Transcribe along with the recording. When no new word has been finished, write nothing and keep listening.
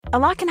A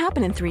lot can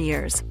happen in 3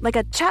 years, like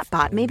a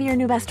chatbot may be your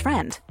new best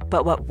friend.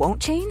 But what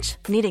won't change?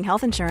 Needing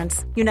health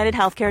insurance. United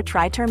Healthcare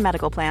Tri-Term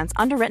Medical Plans,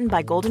 underwritten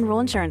by Golden Rule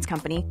Insurance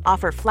Company,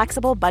 offer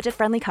flexible,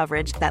 budget-friendly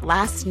coverage that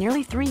lasts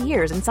nearly 3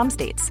 years in some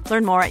states.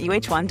 Learn more at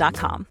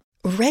uh1.com.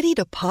 Ready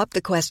to pop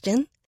the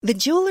question? The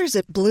jewelers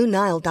at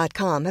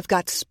BlueNile.com have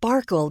got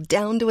sparkle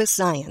down to a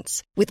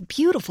science with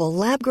beautiful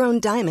lab-grown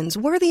diamonds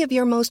worthy of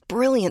your most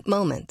brilliant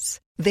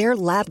moments. Their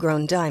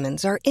lab-grown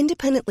diamonds are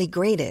independently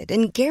graded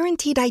and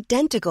guaranteed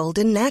identical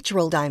to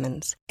natural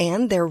diamonds,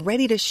 and they're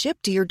ready to ship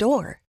to your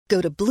door.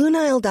 Go to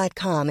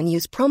BlueNile.com and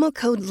use promo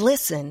code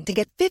LISTEN to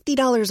get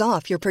 $50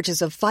 off your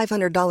purchase of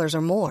 $500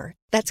 or more.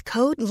 That's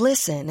code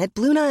LISTEN at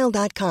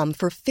BlueNile.com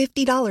for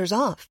 $50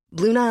 off.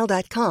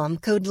 BlueNile.com,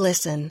 code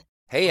LISTEN.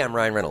 Hey, I'm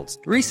Ryan Reynolds.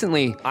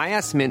 Recently, I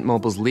asked Mint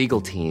Mobile's legal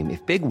team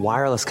if big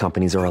wireless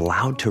companies are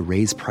allowed to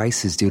raise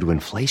prices due to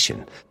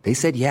inflation. They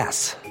said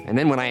yes. And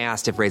then when I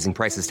asked if raising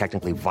prices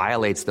technically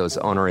violates those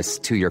onerous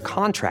 2-year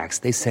contracts,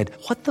 they said,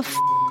 "What the f***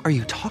 are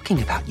you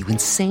talking about, you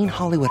insane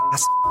Hollywood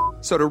ass?"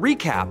 So to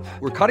recap,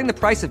 we're cutting the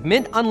price of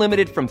Mint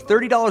Unlimited from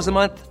 $30 a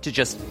month to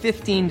just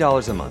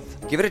 $15 a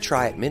month. Give it a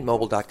try at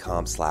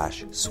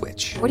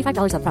mintmobile.com/switch.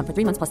 $45 up front for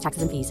 3 months plus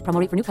taxes and fees. Promo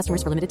rate for new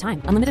customers for limited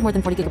time. Unlimited more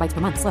than 40 gigabytes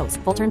per month. Slows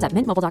full terms at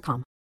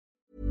mintmobile.com.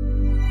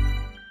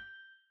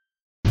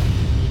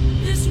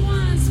 This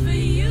one's for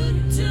you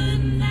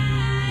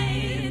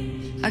tonight.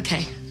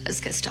 Okay,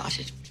 let's get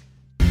started.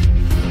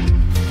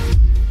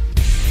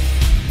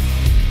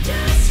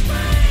 Just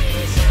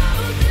raise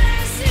your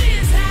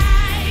glasses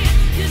high.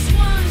 This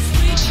one's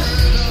for you.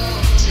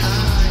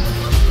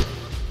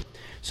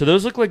 So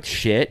those look like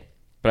shit,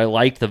 but I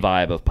like the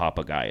vibe of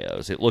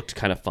Papagayos. It looked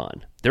kind of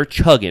fun. They're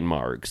chugging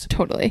margs.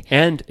 Totally.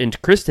 And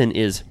Kristen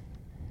is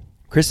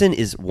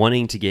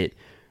wanting to get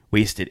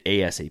wasted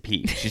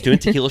ASAP. She's doing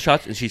tequila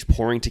shots and she's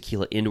pouring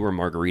tequila into her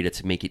margarita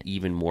to make it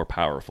even more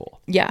powerful.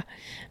 Yeah.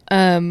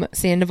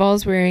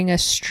 Sandoval's wearing a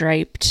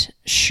striped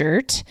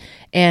shirt,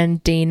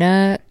 and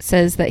Dana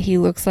says that he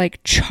looks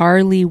like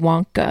Charlie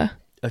Wonka.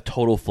 A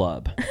total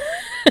flub.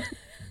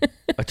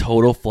 A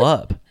total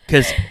flub.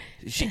 Because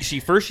she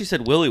first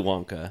said Willy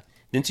Wonka,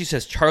 then she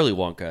says Charlie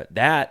Wonka.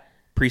 That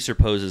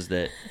presupposes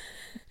that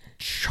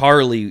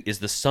Charlie is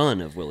the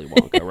son of Willy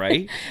Wonka,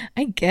 right?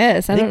 I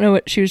guess. I don't know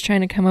what she was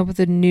trying to come up with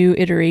a new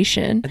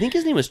iteration. I think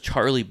his name was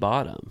Charlie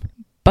Bottom.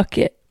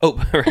 Bucket.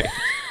 Oh, right.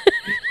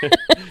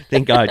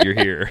 Thank God you're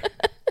here.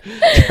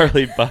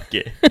 Charlie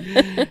Bucket.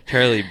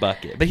 Charlie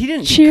Bucket. But he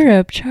didn't... Cheer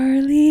up,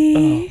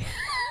 Charlie. Oh.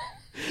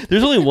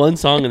 There's only one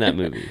song in that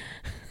movie.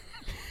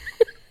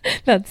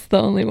 That's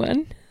the only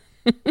one.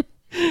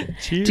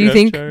 Cheer Do you up,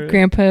 think Charlie.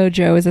 Grandpa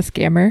Joe is a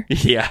scammer?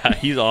 Yeah,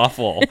 he's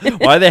awful.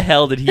 Why the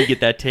hell did he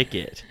get that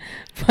ticket?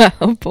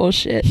 Wow,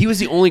 bullshit. He was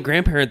the only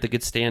grandparent that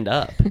could stand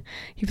up.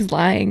 He was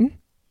lying.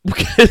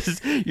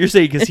 Because you're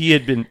saying because he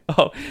had been...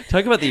 Oh,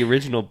 talk about the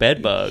original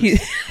bed bugs.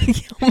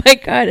 Oh my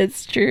God,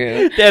 it's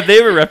true. Have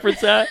they ever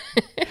referenced that?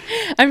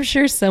 I'm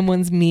sure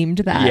someone's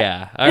memed that.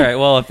 Yeah. All right.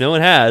 Well, if no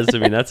one has, I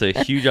mean, that's a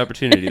huge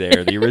opportunity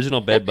there. The original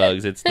bed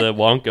bugs. It's the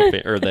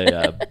Wonka or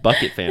the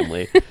Bucket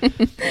family.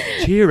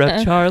 Cheer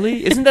up,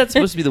 Charlie. Isn't that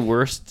supposed to be the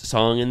worst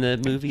song in the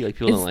movie? Like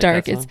people It's don't like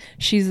dark. that song?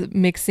 She's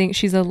mixing.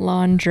 She's a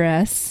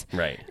laundress.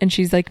 Right. And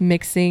she's like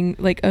mixing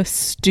like a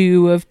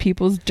stew of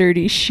people's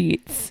dirty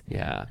sheets.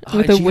 Yeah.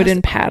 With a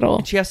wooden paddle.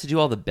 And she has to do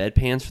all the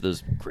bedpans for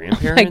those Oh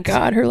grandparents. my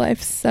God, her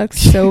life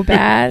sucks so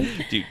bad.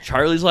 Dude,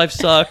 Charlie's life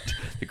sucked.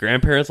 The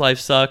grandparents' life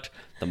sucked.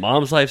 The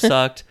mom's life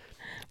sucked.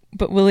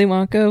 But Willy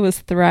Wonka was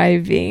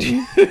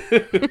thriving.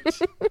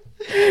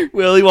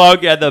 Willy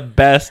Wonka had the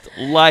best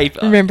life.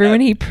 Remember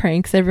when he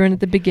pranks everyone at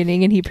the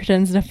beginning and he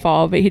pretends to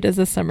fall, but he does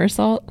a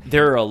somersault?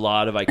 There are a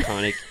lot of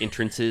iconic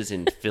entrances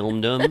in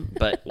filmdom,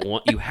 but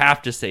you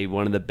have to say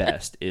one of the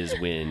best is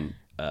when,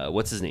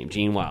 what's his name?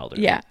 Gene Wilder.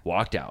 Yeah.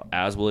 Walked out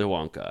as Willy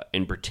Wonka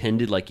and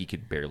pretended like he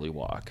could barely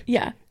walk.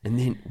 Yeah. And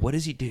then what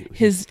does he do?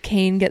 His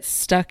cane gets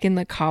stuck in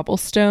the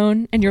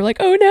cobblestone and you're like,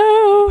 oh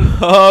no.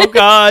 Oh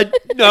God,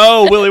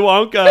 no, Willy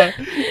Wonka.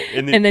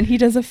 And then he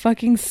does a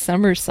fucking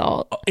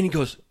somersault. And he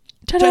goes,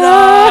 ta-da!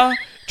 ta-da!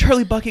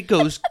 Charlie Bucket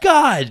goes,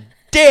 God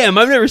damn,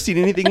 I've never seen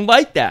anything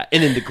like that.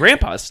 And then the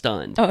grandpa's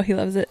stunned. Oh, he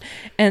loves it.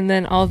 And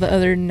then all the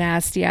other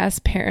nasty ass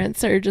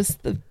parents are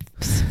just the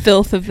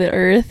filth of the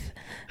earth.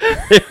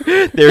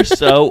 They're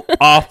so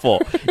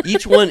awful.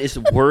 Each one is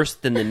worse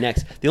than the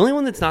next. The only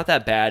one that's not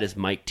that bad is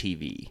Mike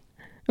TV.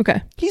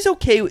 Okay. He's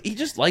okay. He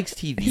just likes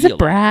TV. He's a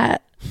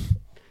brat.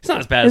 He's not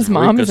as bad His as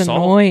mom Veruca is Salt.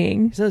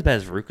 annoying. He's not as bad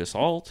as Veruca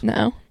Salt.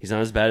 No. He's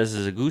not as bad as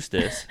his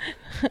Augustus.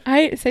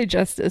 I say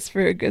justice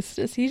for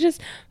Augustus.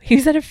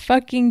 He's at a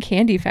fucking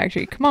candy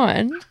factory. Come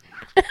on.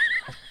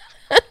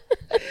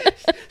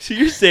 So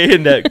you're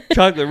saying that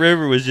Chocolate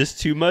River was just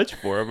too much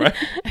for him, right?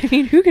 I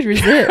mean, who could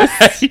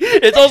resist?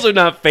 It's also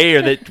not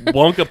fair that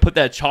Wonka put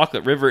that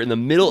Chocolate River in the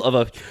middle of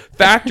a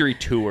factory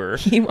tour.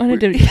 He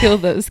wanted to kill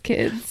those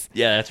kids.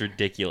 Yeah, that's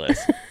ridiculous.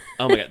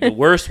 Oh my God. The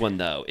worst one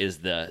though is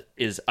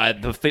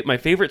my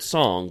favorite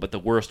song, but the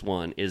worst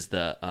one is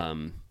the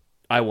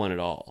I Want It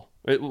All.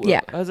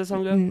 Yeah. How does that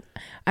song go?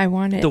 I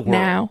want it The world.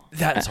 now.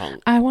 That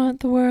song. I want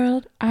the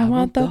world. I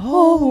want the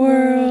whole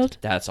world.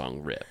 That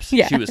song rips.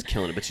 Yeah. She was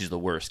killing it, but she's the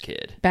worst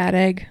kid. Bad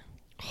egg.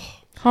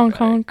 Honk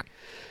honk.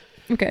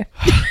 Okay.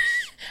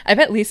 I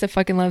bet Lisa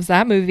fucking loves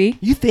that movie.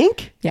 You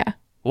think? Yeah.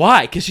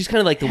 Why? Because she's kind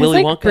of like the Has,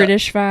 Willy like, Wonka.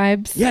 British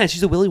vibes. Yeah,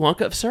 she's the Willy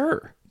Wonka of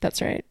Sir.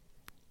 That's right.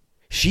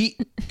 She,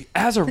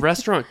 as a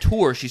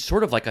restaurateur, she's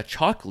sort of like a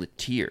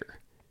chocolatier.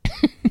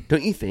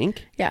 Don't you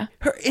think? Yeah.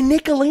 And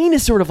Nick Lane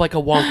is sort of like a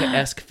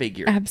Wonka-esque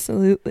figure.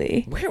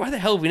 Absolutely. Why the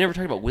hell have we never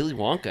talked about Willy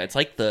Wonka? It's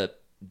like the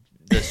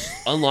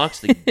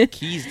unlocks the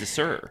keys to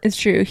Sir. It's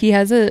true. He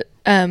has a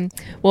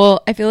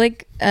well, I feel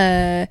like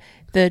the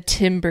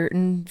Tim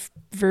Burton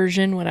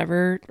version,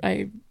 whatever.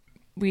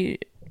 We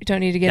don't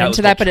need to get That was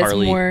into that, but called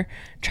Charlie. it's more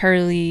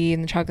Charlie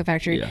and the Chocolate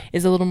Factory Yeah.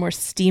 is a little more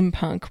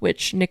steampunk,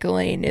 which Nick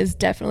Lane is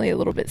definitely a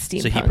little bit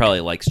steampunk. So he probably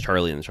likes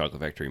Charlie and the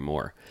Chocolate Factory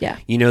more. Yeah.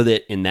 You know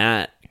that in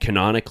that,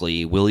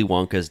 canonically, Willy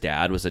Wonka's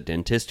dad was a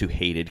dentist who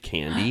hated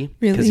candy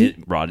because Really?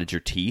 it rotted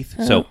your teeth.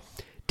 So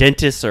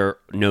dentists are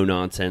no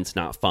nonsense,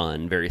 not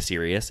fun, very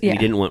serious. And Yeah. he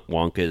didn't want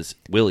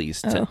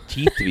Willy's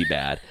teeth to be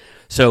bad.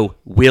 So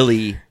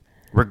Willy,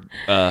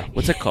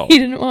 what's it called? He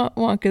didn't want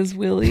Wonka's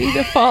willy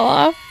to fall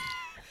off.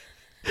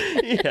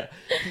 Yeah.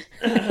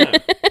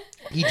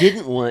 He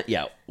didn't want,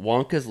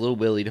 Wonka's little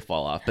Willy to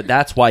fall off, but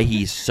that's why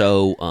he's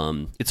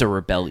so, it's a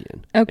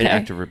rebellion. Okay. An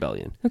act of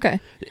rebellion. Okay.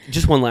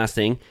 Just one last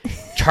thing.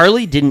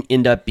 Charlie didn't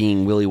end up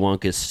being Willy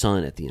Wonka's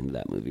son at the end of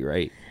that movie,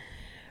 right?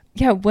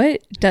 Yeah,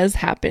 what does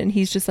happen?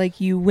 He's just like,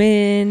 you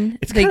win.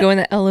 It's They kinda- go in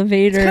the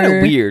elevator. It's kind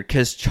of weird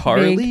because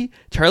Charlie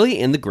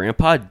and the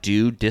grandpa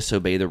do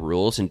disobey the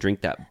rules and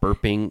drink that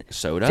burping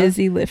soda.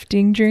 Fizzy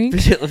lifting drink.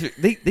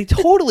 They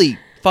totally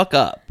fuck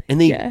up,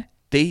 and Yeah.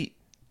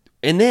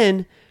 and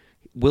then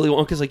Willy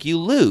Wonka's like, you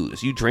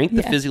lose. You drank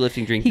the Yeah. fizzy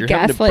lifting drink. He You're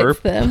having to gaslights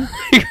burp them.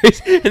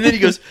 and then he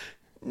goes,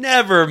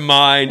 never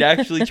mind.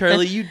 Actually,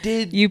 Charlie, you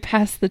did. You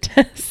passed the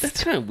test.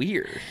 That's kind of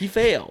weird. He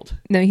failed.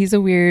 No, he's a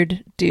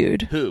weird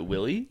dude. Who,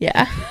 Willy?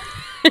 Yeah.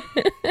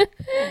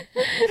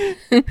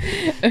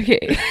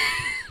 Okay.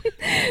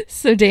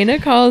 So Dana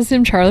calls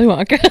him Charlie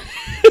Wonka.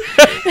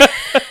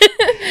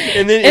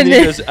 And then he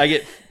goes, I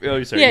get.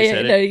 Oh, sorry. you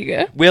said no, it. you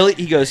go. Willie,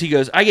 he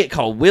goes, I get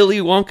called Willy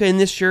Wonka in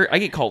this shirt. I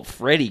get called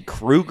Freddy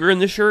Krueger in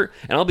this shirt.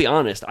 And I'll be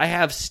honest, I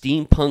have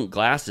steampunk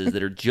glasses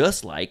that are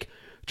just like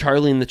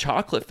Charlie and the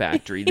Chocolate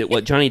Factory, that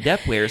what Johnny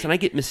Depp wears, and I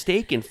get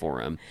mistaken for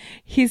him.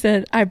 He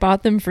said, I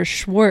bought them for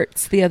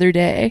Schwartz the other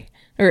day.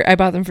 Or I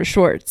bought them for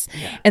Schwartz.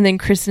 Yeah. And then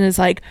Kristen is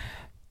like,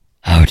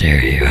 how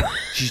dare you?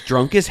 She's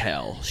drunk as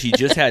hell. She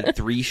just had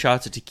 3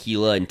 shots of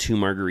tequila and 2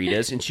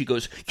 margaritas, and she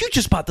goes, you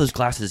just bought those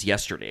glasses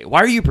yesterday. Why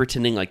are you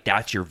pretending like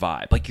that's your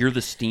vibe? Like you're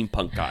the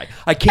steampunk guy.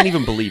 I can't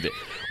even believe it.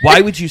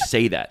 Why would you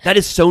say that? That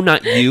is so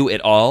not you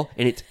at all.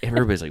 And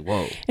everybody's like,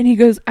 whoa. And he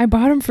goes, I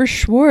bought them for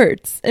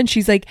Schwartz. And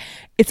she's like,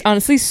 it's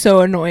honestly so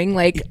annoying.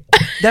 Like,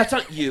 that's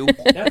not you.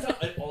 That's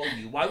not at all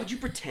you. Why would you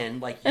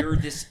pretend like you're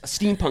this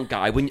steampunk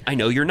guy when I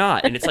know you're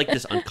not? And it's like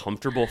this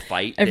uncomfortable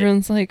fight.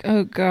 Everyone's like,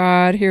 oh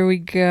God, here we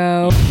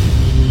go.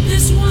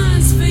 This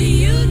one's for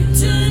you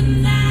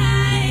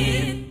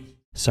tonight.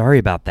 Sorry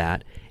about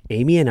that.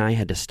 Amy and I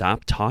had to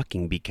stop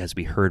talking because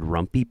we heard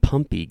Rumpy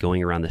Pumpy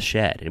going around the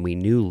shed, and we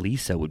knew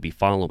Lisa would be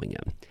following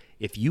him.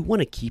 If you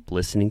want to keep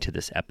listening to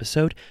this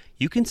episode,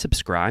 you can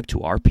subscribe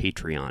to our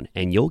Patreon,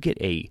 and you'll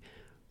get a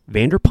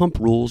Vanderpump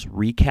Rules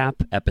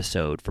recap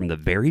episode from the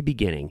very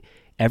beginning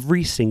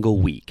every single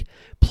week.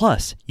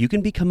 Plus, you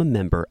can become a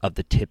member of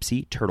the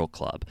Tipsy Turtle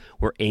Club,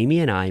 where Amy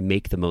and I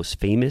make the most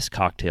famous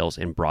cocktails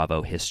in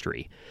Bravo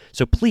history.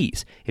 So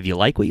please, if you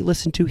like what you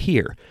listen to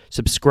here,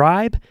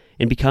 subscribe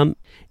and become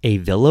a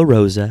Villa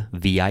Rosa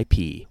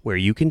VIP, where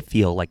you can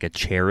feel like a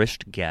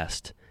cherished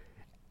guest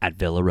at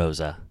Villa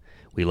Rosa.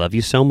 We love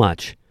you so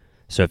much.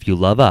 So if you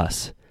love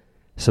us,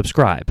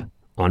 subscribe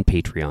on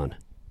Patreon.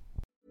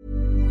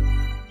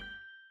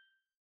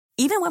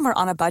 Even when we're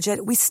on a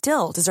budget, we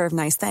still deserve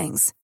nice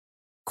things.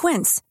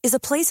 Quince is a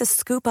place to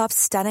scoop up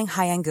stunning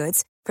high-end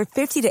goods for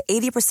 50 to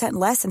 80%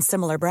 less than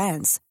similar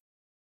brands.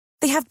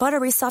 They have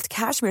buttery soft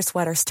cashmere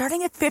sweaters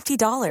starting at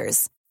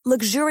 $50,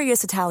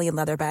 luxurious Italian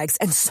leather bags,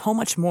 and so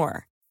much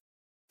more.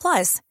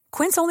 Plus,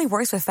 Quince only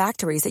works with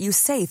factories that use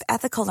safe,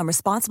 ethical, and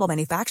responsible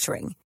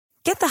manufacturing.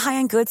 Get the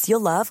high-end goods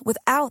you'll love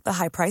without the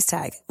high price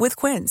tag with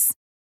Quince.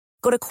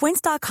 Go to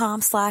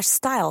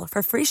quince.com/style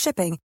for free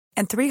shipping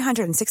and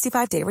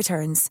 365-day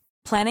returns.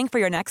 Planning for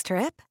your next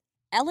trip?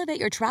 Elevate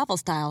your travel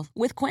style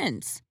with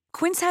Quince.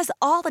 Quince has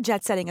all the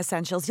jet-setting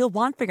essentials you'll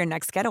want for your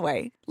next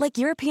getaway, like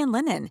European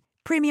linen,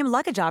 premium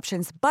luggage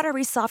options,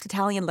 buttery soft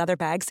Italian leather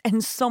bags,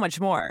 and so much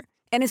more.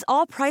 And is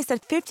all priced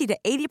at 50 to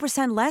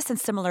 80% less than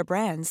similar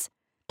brands.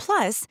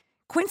 Plus,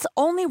 Quince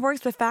only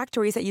works with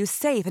factories that use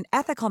safe and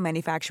ethical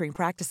manufacturing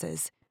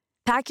practices.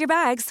 Pack your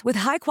bags with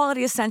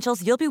high-quality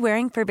essentials you'll be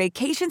wearing for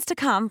vacations to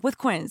come with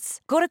Quince.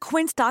 Go to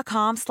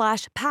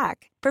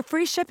quince.com/pack for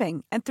free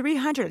shipping and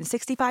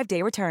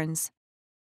 365-day returns.